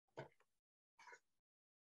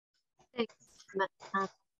Thanks.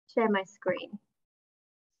 Share my screen.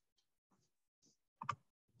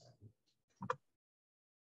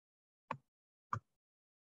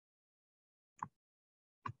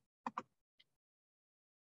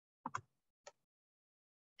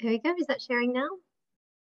 There we go. Is that sharing now?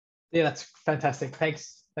 Yeah, that's fantastic.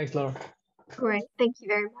 Thanks, Laura. Great. Thank you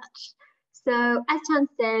very much. So as Chan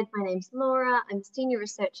said, my name's Laura. I'm a Senior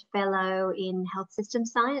Research Fellow in Health System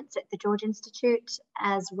Science at the George Institute,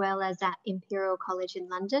 as well as at Imperial College in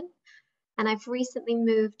London. And I've recently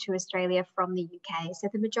moved to Australia from the UK. So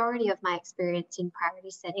the majority of my experience in priority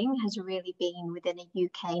setting has really been within a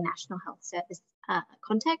UK National Health Service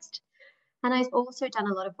context. And I've also done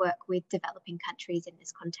a lot of work with developing countries in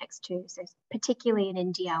this context too. So particularly in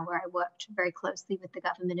India, where I worked very closely with the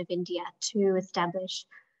government of India to establish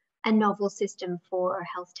a novel system for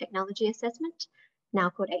health technology assessment, now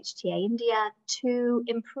called HTA India, to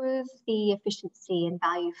improve the efficiency and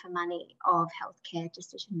value for money of healthcare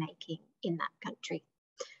decision-making in that country.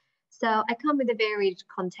 So I come with a varied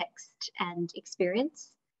context and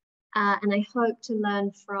experience, and I hope to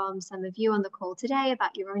learn from some of you on the call today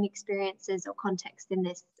about your own experiences or context in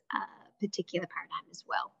this particular paradigm as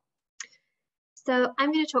well. So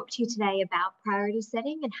I'm going to talk to you today about priority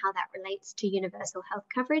setting and how that relates to universal health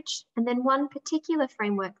coverage, and then one particular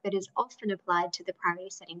framework that is often applied to the priority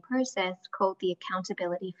setting process called the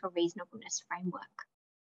accountability for reasonableness framework.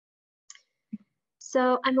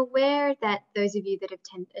 So I'm aware that those of you that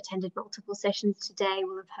have attended multiple sessions today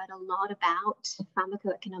will have heard a lot about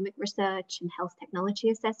pharmacoeconomic research and health technology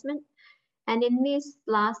assessment. And in this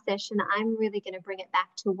last session, I'm really going to bring it back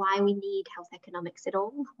to why we need health economics at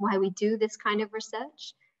all, why we do this kind of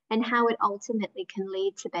research, and how it ultimately can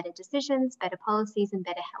lead to better decisions, better policies, and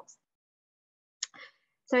better health.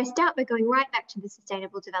 So I start by going right back to the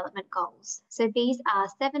Sustainable Development Goals. So these are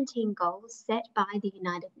 17 goals set by the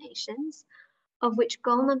United Nations, of which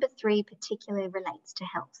goal number 3 particularly relates to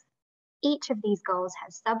health. Each of these goals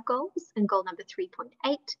has sub-goals, and goal number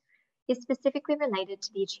 3.8 is specifically related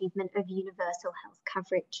to the achievement of universal health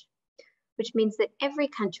coverage, which means that every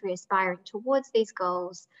country aspiring towards these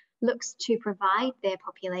goals looks to provide their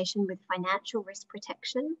population with financial risk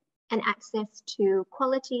protection and access to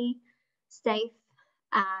quality, safe,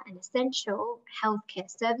 and essential healthcare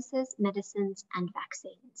services, medicines, and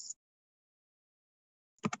vaccines.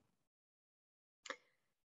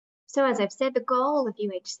 So as I've said, the goal of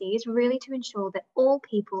UHC is really to ensure that all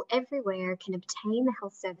people everywhere can obtain the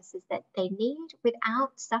health services that they need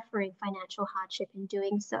without suffering financial hardship in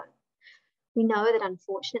doing so. We know that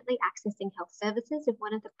unfortunately accessing health services is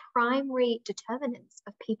one of the primary determinants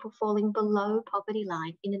of people falling below poverty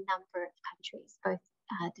line in a number of countries, both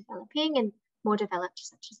developing and more developed,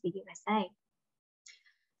 such as the USA.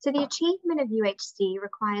 So the achievement of UHC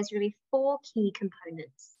requires really 4 key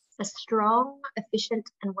components: a strong, efficient,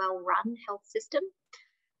 and well-run health system,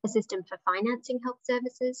 a system for financing health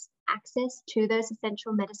services, access to those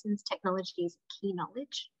essential medicines, technologies, and key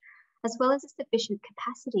knowledge, as well as a sufficient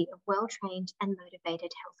capacity of well-trained and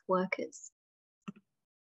motivated health workers.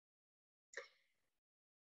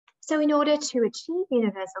 So in order to achieve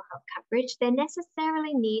universal health coverage, there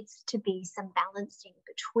necessarily needs to be some balancing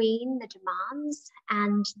between the demands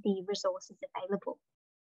and the resources available.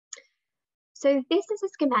 So this is a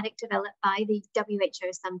schematic developed by the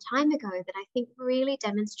WHO some time ago that I think really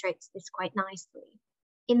demonstrates this quite nicely.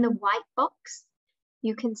 In the white box,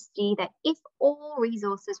 you can see that if all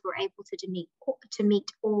resources were able to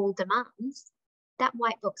meet all demands, that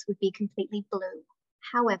white box would be completely blue.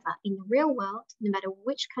 However, in the real world, no matter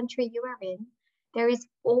which country you are in, there is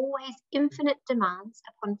always infinite demands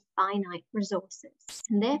upon finite resources,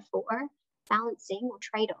 and therefore balancing or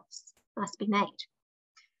trade-offs must be made.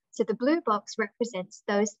 So the blue box represents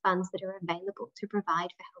those funds that are available to provide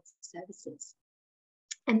for health services.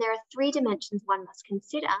 And there are 3 dimensions one must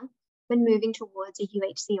consider when moving towards a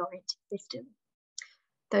UHC-oriented system.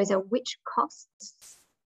 Those are which costs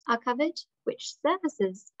are covered, which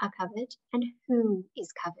services are covered, and who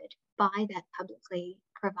is covered by that publicly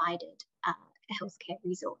provided healthcare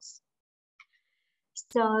resource.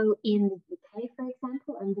 So in the UK, for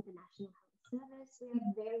example, under the National Health Service, we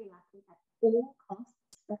are very lucky that all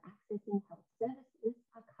costs for accessing health services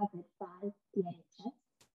are covered by the NHS.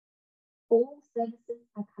 All services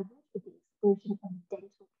are covered with the exclusion of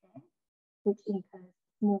dental care, which incurs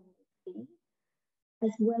small fee,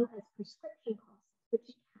 as well as prescription costs, which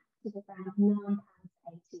are capped at around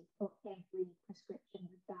 £9.80 for every prescription,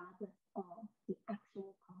 regardless of the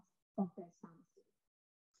actual cost of those pharmacies.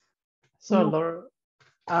 So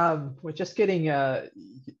Laura, we're just getting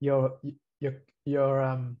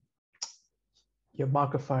your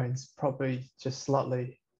microphone's probably just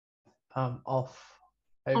slightly off.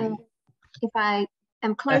 Maybe. If I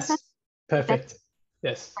am closer. That's perfect.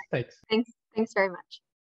 Yes, thanks. Thanks very much.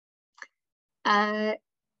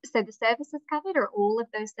 So the services covered are all of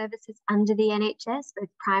those services under the NHS, both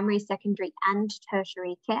primary, secondary, and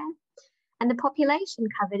tertiary care. And the population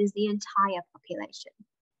covered is the entire population.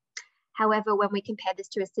 However, when we compare this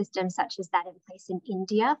to a system such as that in place in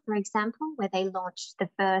India, for example, where they launched the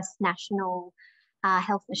first national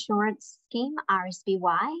health assurance scheme,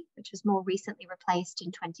 RSBY, which was more recently replaced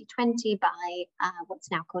in 2020 by what's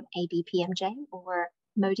now called ABPMJ or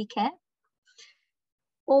Modi Care.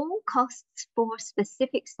 All costs for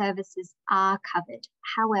specific services are covered.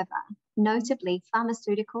 However, notably,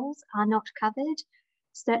 pharmaceuticals are not covered,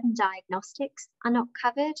 certain diagnostics are not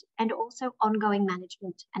covered, and also ongoing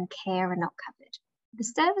management and care are not covered. The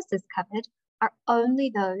services covered are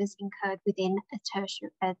only those incurred within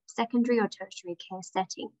a secondary or tertiary care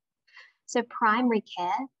setting. So primary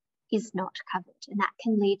care is not covered, and that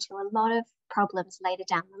can lead to a lot of problems later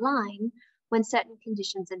down the line when certain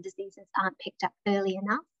conditions and diseases aren't picked up early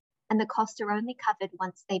enough, and the costs are only covered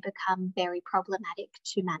once they become very problematic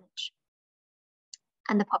to manage.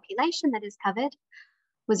 And the population that is covered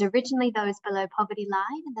was originally those below poverty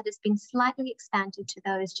line, and that has been slightly expanded to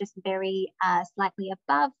those just very slightly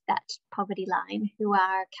above that poverty line, who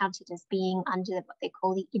are counted as being under what they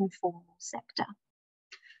call the informal sector.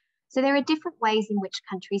 So there are different ways in which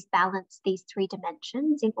countries balance these three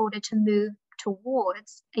dimensions in order to move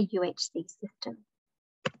towards a UHC system.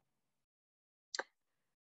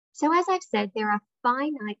 So as I've said, there are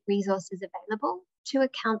finite resources available to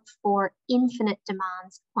account for infinite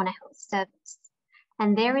demands on a health service.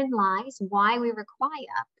 And therein lies why we require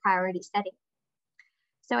priority setting.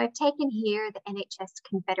 So I've taken here the NHS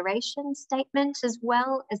Confederation statement, as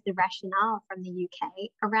well as the rationale from the UK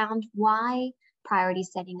around why priority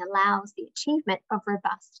setting allows the achievement of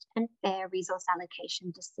robust and fair resource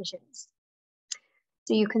allocation decisions.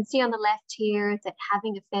 So you can see on the left here that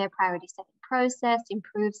having a fair priority setting process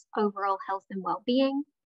improves overall health and well-being,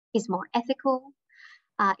 is more ethical,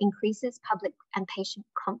 increases public and patient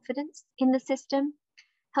confidence in the system,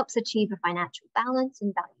 helps achieve a financial balance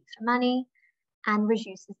and value for money, and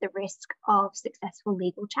reduces the risk of successful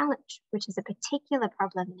legal challenge, which is a particular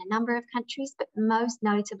problem in a number of countries, but most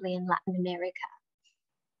notably in Latin America.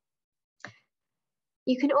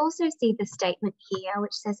 You can also see the statement here,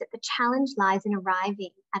 which says that the challenge lies in arriving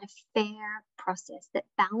at a fair process that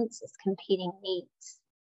balances competing needs.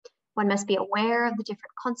 One must be aware of the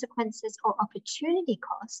different consequences or opportunity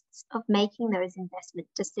costs of making those investment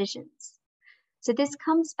decisions. So this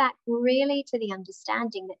comes back really to the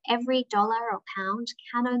understanding that every dollar or pound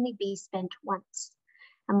can only be spent once.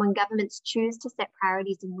 And when governments choose to set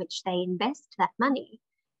priorities in which they invest that money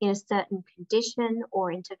in a certain condition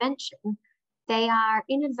or intervention, they are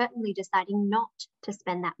inadvertently deciding not to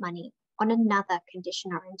spend that money on another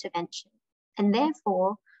condition or intervention. And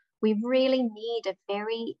therefore, we really need a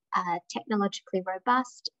very technologically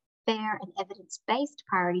robust, fair and evidence-based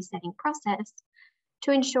priority setting process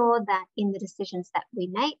to ensure that in the decisions that we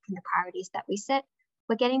make and the priorities that we set,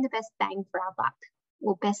 we're getting the best bang for our buck,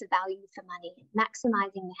 or best value for money,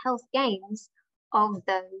 maximizing the health gains of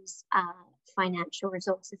those financial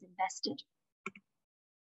resources invested.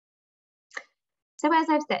 So as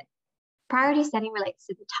I've said, priority setting relates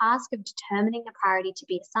to the task of determining the priority to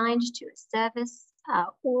be assigned to a service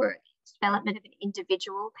or development of an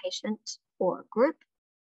individual, patient, or group,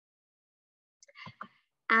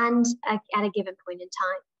 and at a given point in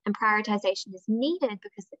time. And prioritization is needed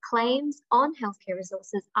because the claims on healthcare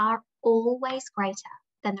resources are always greater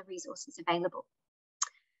than the resources available.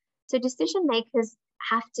 So decision makers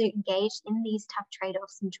have to engage in these tough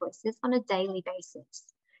trade-offs and choices on a daily basis.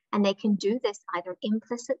 And they can do this either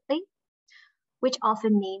implicitly, which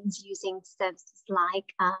often means using services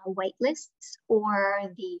like wait lists or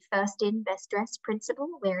the first in, best dressed principle,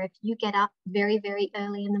 where if you get up very, very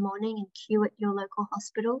early in the morning and queue at your local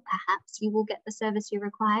hospital, perhaps you will get the service you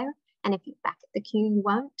require. And if you're back at the queue, you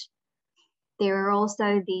won't. There are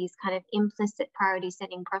also these kind of implicit priority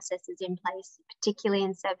setting processes in place, particularly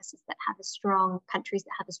in services that have a strong, countries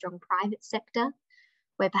that have a strong private sector,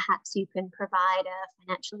 where perhaps you can provide a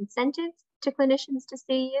financial incentive to clinicians to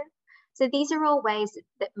see you. So these are all ways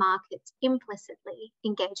that markets implicitly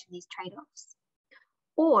engage in these trade-offs.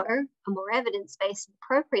 Or a more evidence-based and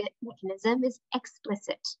appropriate mechanism is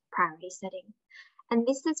explicit priority setting. And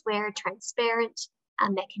this is where transparent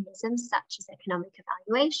mechanisms such as economic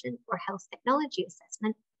evaluation or health technology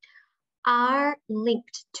assessment are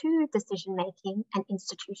linked to decision-making and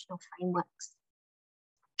institutional frameworks.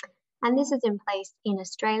 And this is in place in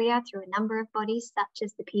Australia through a number of bodies such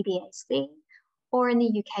as the PBAC, or in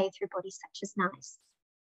the UK through bodies such as NICE.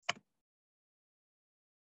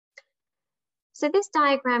 So this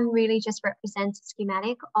diagram really just represents a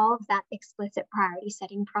schematic of that explicit priority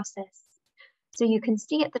setting process. So you can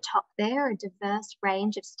see at the top there a diverse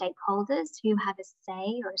range of stakeholders who have a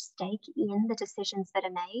say or a stake in the decisions that are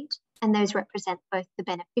made, and those represent both the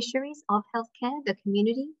beneficiaries of healthcare, the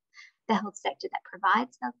community, the health sector that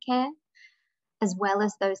provides healthcare, as well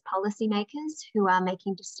as those policymakers who are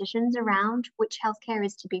making decisions around which healthcare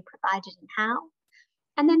is to be provided and how,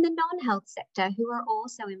 and then the non-health sector, who are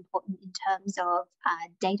also important in terms of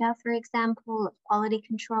data, for example, of quality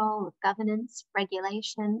control, of governance,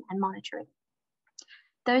 regulation, and monitoring.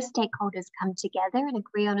 Those stakeholders come together and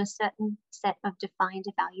agree on a certain set of defined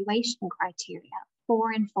evaluation criteria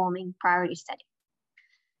for informing priority setting.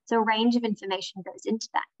 So a range of information goes into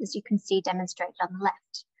that, as you can see demonstrated on the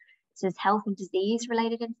left. This is health and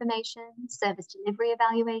disease-related information, service delivery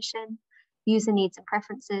evaluation, user needs and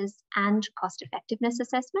preferences, and cost-effectiveness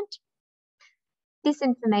assessment. This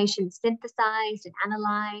information is synthesized and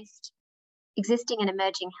analyzed. Existing and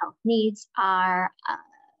emerging health needs are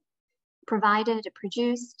provided or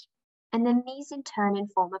produced, and then these in turn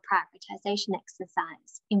inform a prioritization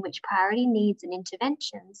exercise in which priority needs and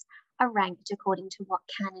interventions are ranked according to what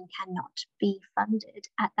can and cannot be funded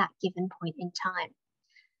at that given point in time.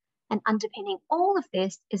 And underpinning all of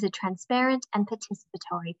this is a transparent and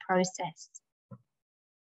participatory process.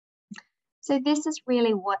 So this is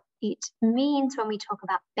really what it means when we talk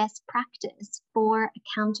about best practice for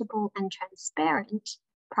accountable and transparent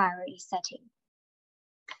priority setting.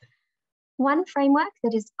 One framework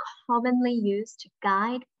that is commonly used to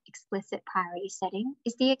guide explicit priority setting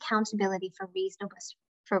is the accountability for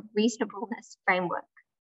reasonableness framework.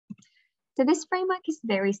 So this framework is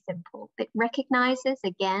very simple. It recognizes,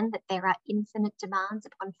 again, that there are infinite demands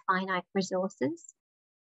upon finite resources,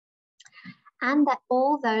 and that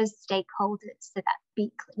all those stakeholders, so that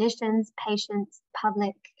be clinicians, patients,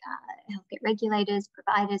 public, healthcare regulators,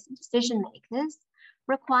 providers, and decision makers,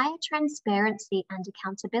 require transparency and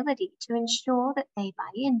accountability to ensure that they buy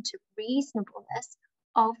into reasonableness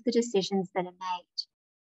of the decisions that are made.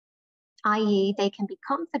 i.e., they can be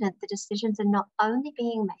confident the decisions are not only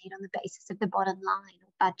being made on the basis of the bottom line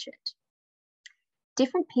or budget.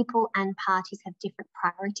 Different people and parties have different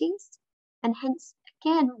priorities, and hence,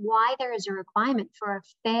 again, why there is a requirement for a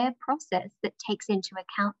fair process that takes into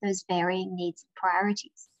account those varying needs and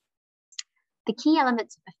priorities. The key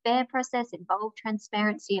elements of a fair process involve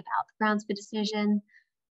transparency about the grounds for decision.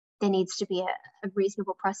 There needs to be a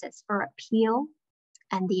reasonable process for appeal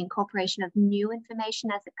and the incorporation of new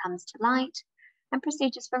information as it comes to light, and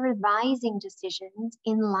procedures for revising decisions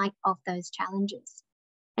in light of those challenges.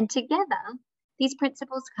 And together, these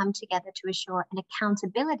principles come together to assure an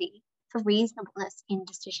accountability for reasonableness in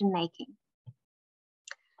decision-making.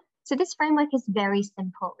 So this framework is very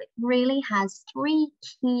simple. It really has three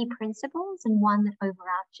key principles and one that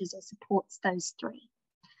overarches or supports those three.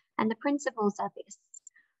 And the principles are this: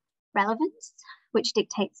 relevance, which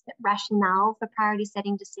dictates that rationale for priority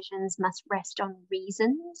setting decisions must rest on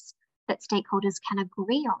reasons that stakeholders can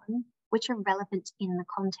agree on, which are relevant in the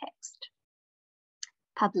context.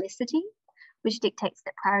 Publicity, which dictates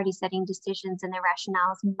that priority setting decisions and their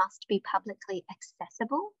rationales must be publicly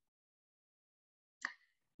accessible.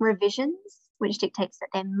 Revisions, which dictates that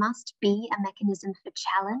there must be a mechanism for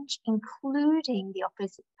challenge, including the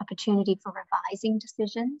opportunity for revising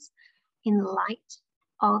decisions in light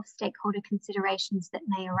of stakeholder considerations that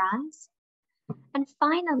may arise. And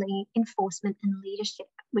finally, enforcement and leadership,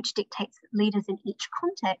 which dictates that leaders in each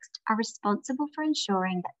context are responsible for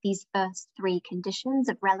ensuring that these first three conditions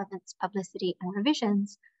of relevance, publicity, and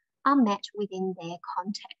revisions are met within their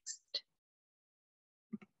context.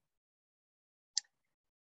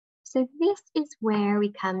 So this is where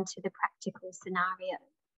we come to the practical scenario.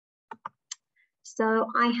 So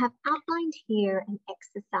I have outlined here an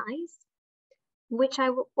exercise, which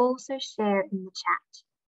I will also share in the chat.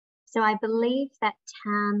 So I believe that,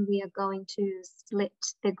 Tam, we are going to split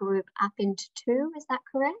the group up into two. Is that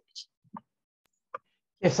correct?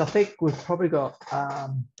 Yes, I think we've probably got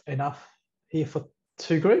enough here for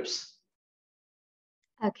two groups.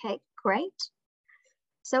 Okay, great.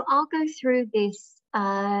 So I'll go through this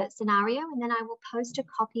scenario, and then I will post a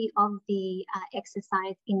copy of the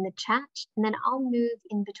exercise in the chat, and then I'll move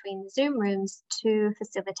in between the Zoom rooms to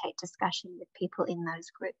facilitate discussion with people in those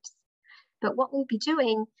groups. But what we'll be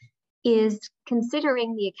doing is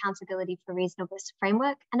considering the accountability for reasonableness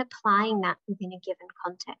framework and applying that within a given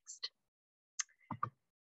context.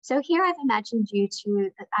 So here I've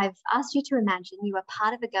asked you to imagine you are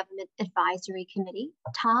part of a government advisory committee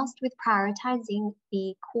tasked with prioritizing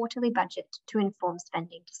the quarterly budget to inform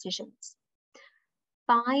spending decisions.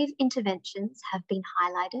 5 interventions have been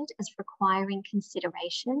highlighted as requiring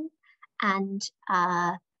consideration and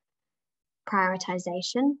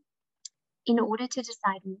prioritization in order to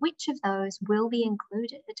decide which of those will be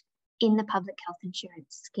included in the public health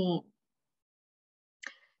insurance scheme.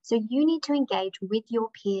 So you need to engage with your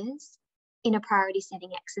peers in a priority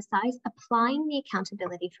setting exercise, applying the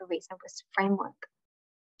accountability for reasonableness framework.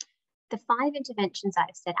 The 5 interventions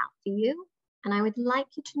I've set out for you, and I would like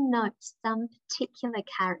you to note some particular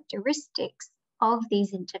characteristics of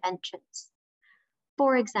these interventions.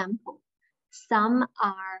 For example, some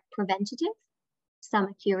are preventative, some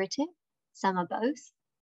are curative, some are both.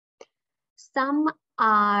 Some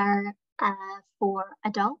are for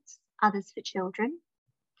adults, others for children.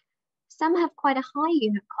 Some have quite a high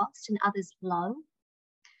unit cost and others low.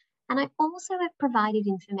 And I also have provided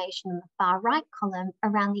information in the far right column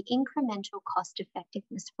around the incremental cost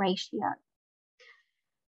effectiveness ratio.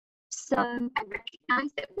 So I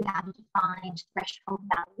recognize that without a defined threshold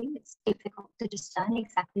value, it's difficult to discern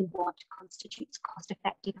exactly what constitutes cost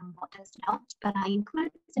effective and what does not, but I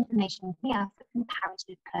include this information here for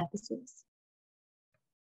comparative purposes.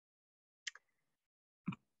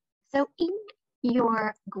 So in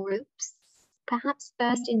your groups, perhaps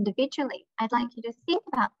first individually, I'd like you to think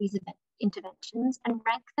about these interventions and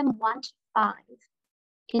rank them 1 to 5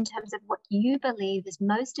 in terms of what you believe is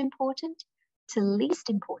most important to least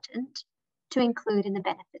important to include in the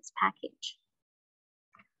benefits package.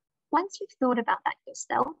 Once you've thought about that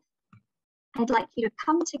yourself, I'd like you to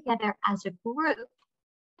come together as a group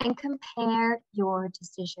and compare your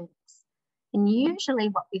decisions. And usually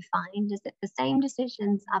what we find is that the same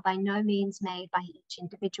decisions are by no means made by each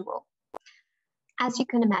individual. As you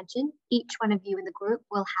can imagine, each one of you in the group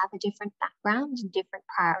will have a different background and different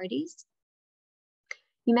priorities.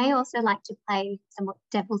 You may also like to play somewhat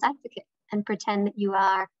devil's advocate and pretend that you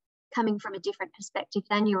are coming from a different perspective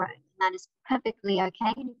than your own, and that is perfectly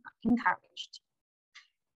okay and encouraged.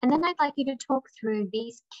 And then I'd like you to talk through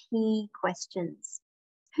these key questions.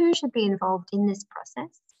 Who should be involved in this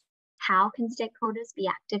process? How can stakeholders be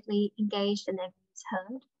actively engaged and their views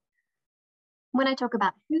heard? When I talk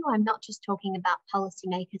about who, I'm not just talking about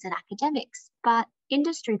policymakers and academics, but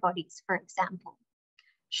industry bodies, for example.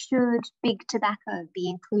 Should big tobacco be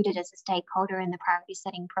included as a stakeholder in the priority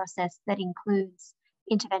setting process that includes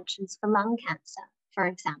interventions for lung cancer, for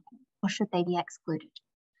example, or should they be excluded?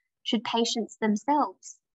 Should patients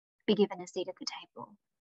themselves be given a seat at the table?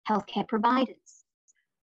 Healthcare providers,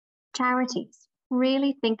 charities,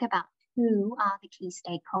 really think about who are the key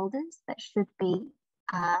stakeholders that should be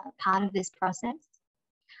part of this process,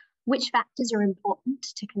 which factors are important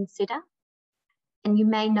to consider. And you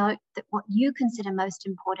may note that what you consider most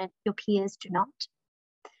important, your peers do not.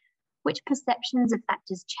 Which perceptions of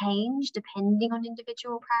factors change depending on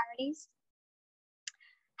individual priorities.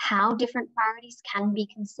 How different priorities can be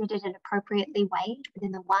considered and appropriately weighed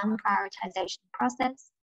within the one prioritization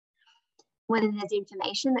process. Whether there's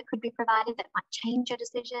information that could be provided that might change your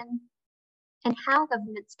decision. And how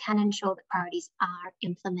governments can ensure that priorities are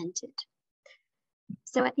implemented.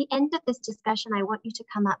 So at the end of this discussion, I want you to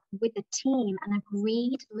come up with a team, an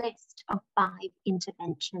agreed list of 5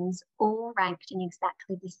 interventions, all ranked in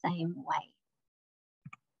exactly the same way.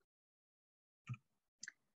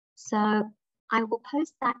 So I will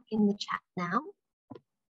post that in the chat now,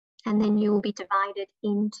 and then you will be divided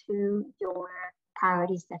into your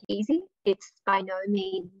priorities that are easy. It's by no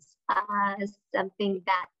means something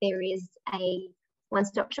that there is a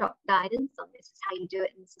one-stop shop guidance on this is how you do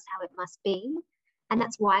it and this is how it must be. And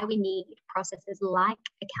that's why we need processes like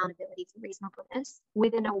accountability for reasonableness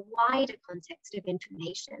within a wider context of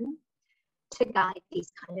information to guide these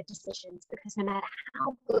kind of decisions, because no matter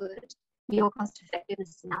how good your cost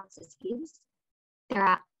effectiveness analysis is, there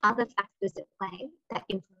are other factors at play that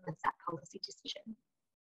influence that policy decision.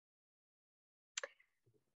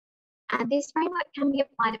 And this framework can be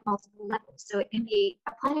applied at multiple levels. So it can be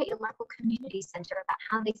applied at your local community centre about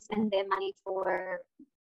how they spend their money for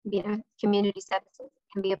community services.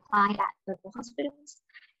 It can be applied at local hospitals.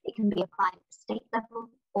 It can be applied at the state level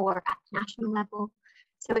or at national level.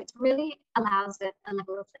 So it really allows a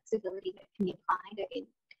level of flexibility that can be applied in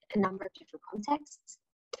a number of different contexts.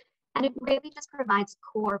 And it really just provides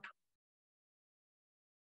core